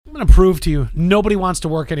going to prove to you nobody wants to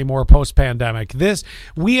work anymore post-pandemic.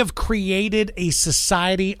 We have created a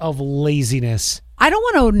society of laziness. I don't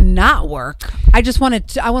want to not work. I just want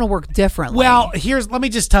to. I want to work differently. Well, let me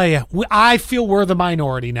just tell you, I feel we're the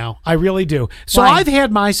minority now. I really do. So Why? I've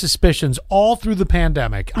had my suspicions all through the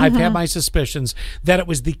pandemic. I've had my suspicions that it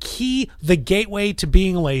was the gateway to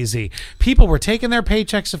being lazy. People were taking their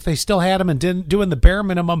paychecks if they still had them and doing the bare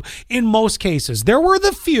minimum in most cases. There were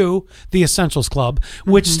the few, the Essentials Club,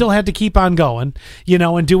 which still had to keep on going,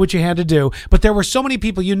 and do what you had to do. But there were so many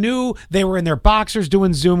people, you knew they were in their boxers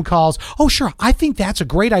doing Zoom calls. Oh, sure, I think that's a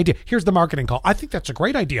great idea. Here's the marketing call. I think that's a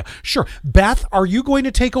great idea. Sure. Beth, are you going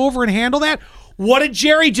to take over and handle that? What did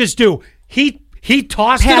Jerry just do? He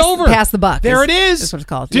tossed it over. Pass the buck. There it is. That's what it's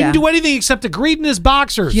called. Didn't do anything except agreed in his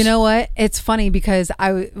boxers. You know what? It's funny because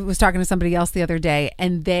I was talking to somebody else the other day,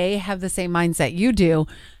 and they have the same mindset you do,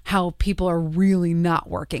 how people are really not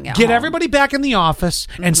working out. Get everybody back in the office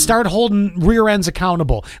and start holding rear ends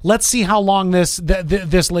accountable. Let's see how long this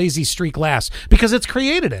lazy streak lasts, because it's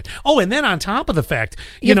created it. Oh, and then on top of the fact,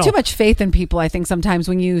 you have too much faith in people, I think, sometimes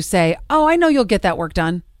when you say, oh, I know you'll get that work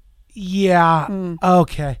done. Yeah.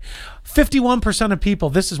 Okay. 51% of people,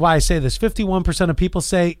 this is why I say this, 51% of people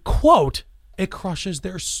say, quote, it crushes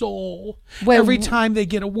their soul every time they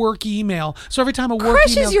get a work email. So every time a work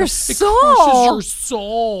crushes email your comes, soul. It crushes your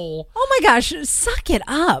soul. Oh my gosh, suck it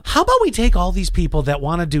up. How about we take all these people that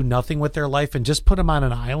want to do nothing with their life and just put them on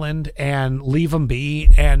an island and leave them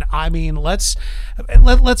be? And I mean, let's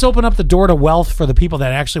open up the door to wealth for the people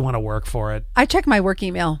that actually want to work for it. I check my work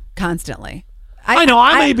email constantly. I know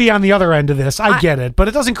I may be on the other end of this. I get it, but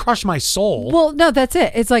it doesn't crush my soul. Well, no, that's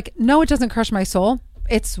it. It's like, no, it doesn't crush my soul.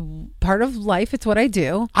 It's part of life. It's what I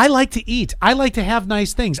do. I like to eat. I like to have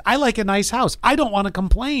nice things. I like a nice house. I don't want to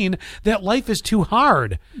complain that life is too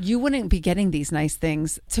hard. You wouldn't be getting these nice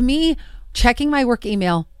things. To me, checking my work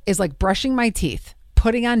email is like brushing my teeth,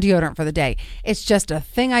 putting on deodorant for the day. It's just a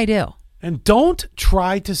thing I do. And don't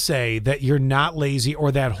try to say that you're not lazy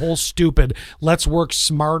or that whole stupid, let's work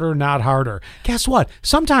smarter, not harder. Guess what?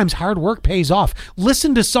 Sometimes hard work pays off.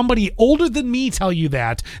 Listen to somebody older than me tell you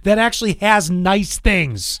that actually has nice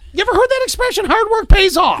things. You ever heard that expression, hard work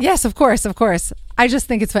pays off? Yes, of course, of course. I just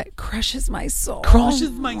think it's what crushes my soul.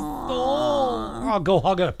 Crushes my soul. I'll go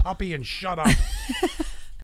hug a puppy and shut up.